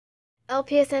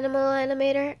LPS Animal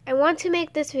Animator. I want to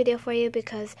make this video for you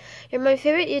because you're my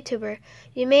favorite YouTuber.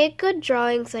 You make good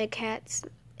drawings like cats,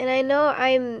 and I know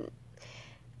I'm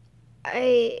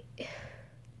a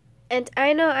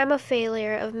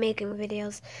failure of making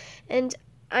videos, and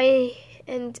I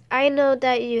know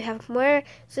that you have more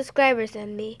subscribers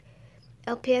than me.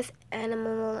 LPS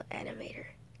Animal Animator,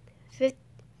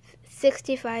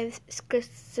 65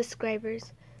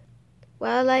 subscribers.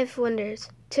 Wildlife Wonders,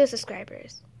 2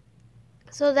 subscribers.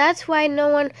 So that's why no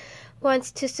one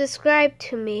wants to subscribe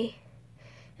to me.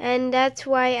 And that's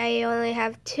why I only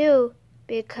have 2,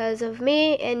 because of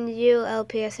me and you,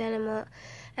 LPS Animal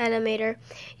Animator.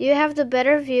 You have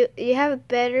better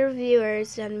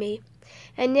viewers than me.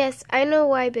 And yes, I know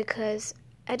why, because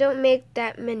I don't make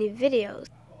that many videos.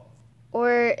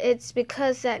 Or it's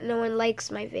because that no one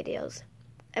likes my videos.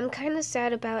 I'm kind of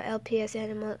sad about LPS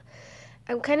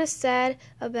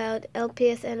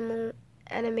Animal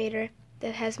Animator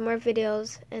that has more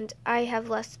videos and I have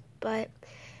less, but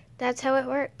that's how it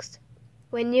works.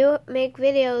 When you make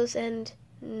videos and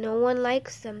no one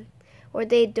likes them, or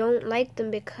they don't like them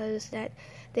because that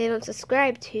they don't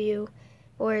subscribe to you,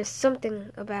 or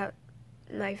something about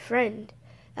my friend,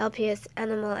 LPS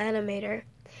Animal Animator,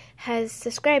 has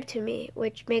subscribed to me,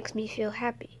 which makes me feel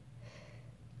happy.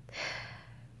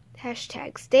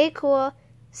 Hashtag stay cool,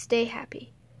 stay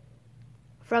happy.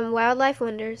 From Wildlife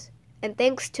Wonders, and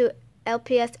thanks to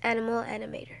LPS Animal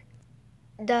Animator.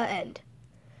 The end.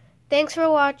 Thanks for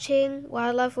watching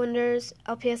Wildlife Wonders,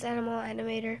 LPS Animal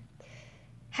Animator.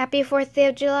 Happy 4th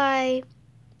of July!